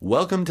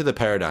Welcome to the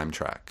Paradigm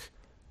Track.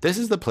 This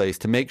is the place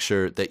to make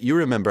sure that you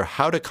remember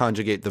how to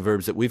conjugate the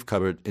verbs that we've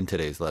covered in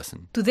today's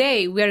lesson.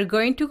 Today we are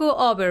going to go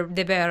over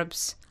the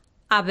verbs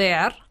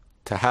haber,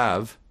 To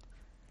have,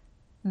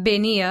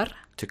 venir,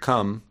 to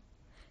come,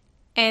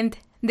 and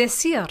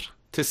decir.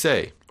 to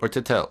say, or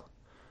to tell.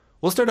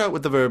 We'll start out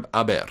with the verb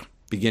haber,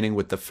 beginning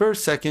with the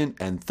first, second,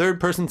 and third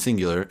person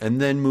singular,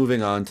 and then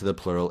moving on to the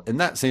plural in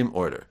that same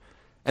order.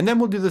 And then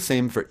we'll do the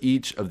same for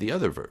each of the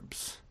other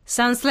verbs.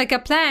 Sounds like a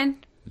plan.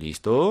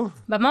 Listo?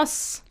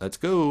 Vamos. Let's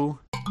go.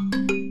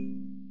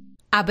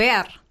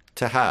 Haber.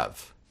 To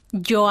have.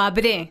 Yo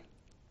habré.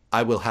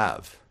 I will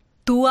have.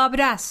 Tú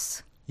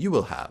habrás. You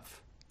will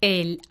have.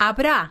 Él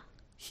habrá.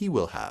 He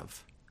will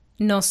have.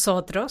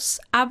 Nosotros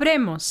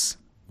habremos.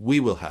 We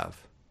will have.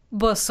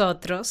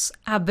 Vosotros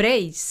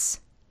habréis.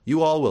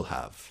 You all will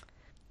have.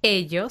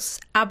 Ellos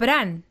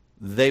habrán.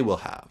 They will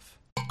have.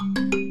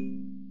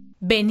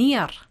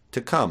 Venir.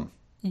 To come.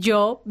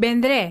 Yo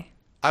vendré.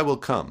 I will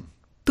come.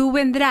 Tú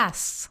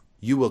vendrás.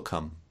 You will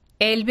come.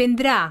 Él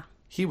vendrá.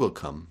 He will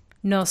come.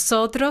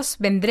 Nosotros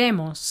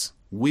vendremos.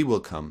 We will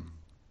come.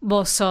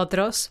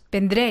 Vosotros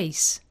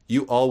vendréis.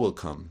 You all will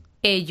come.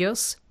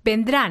 Ellos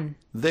vendrán.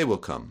 They will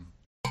come.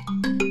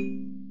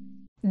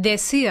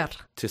 Decir.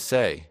 To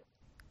say.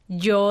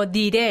 Yo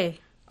diré.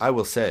 I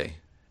will say.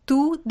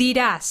 Tú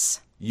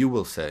dirás. You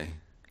will say.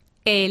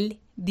 Él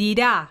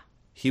dirá.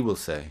 He will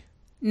say.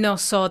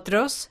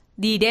 Nosotros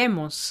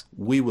diremos.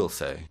 We will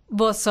say.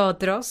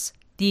 Vosotros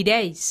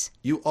diréis.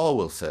 You all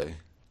will say.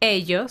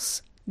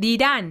 Ellos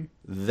dirán.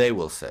 They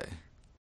will say.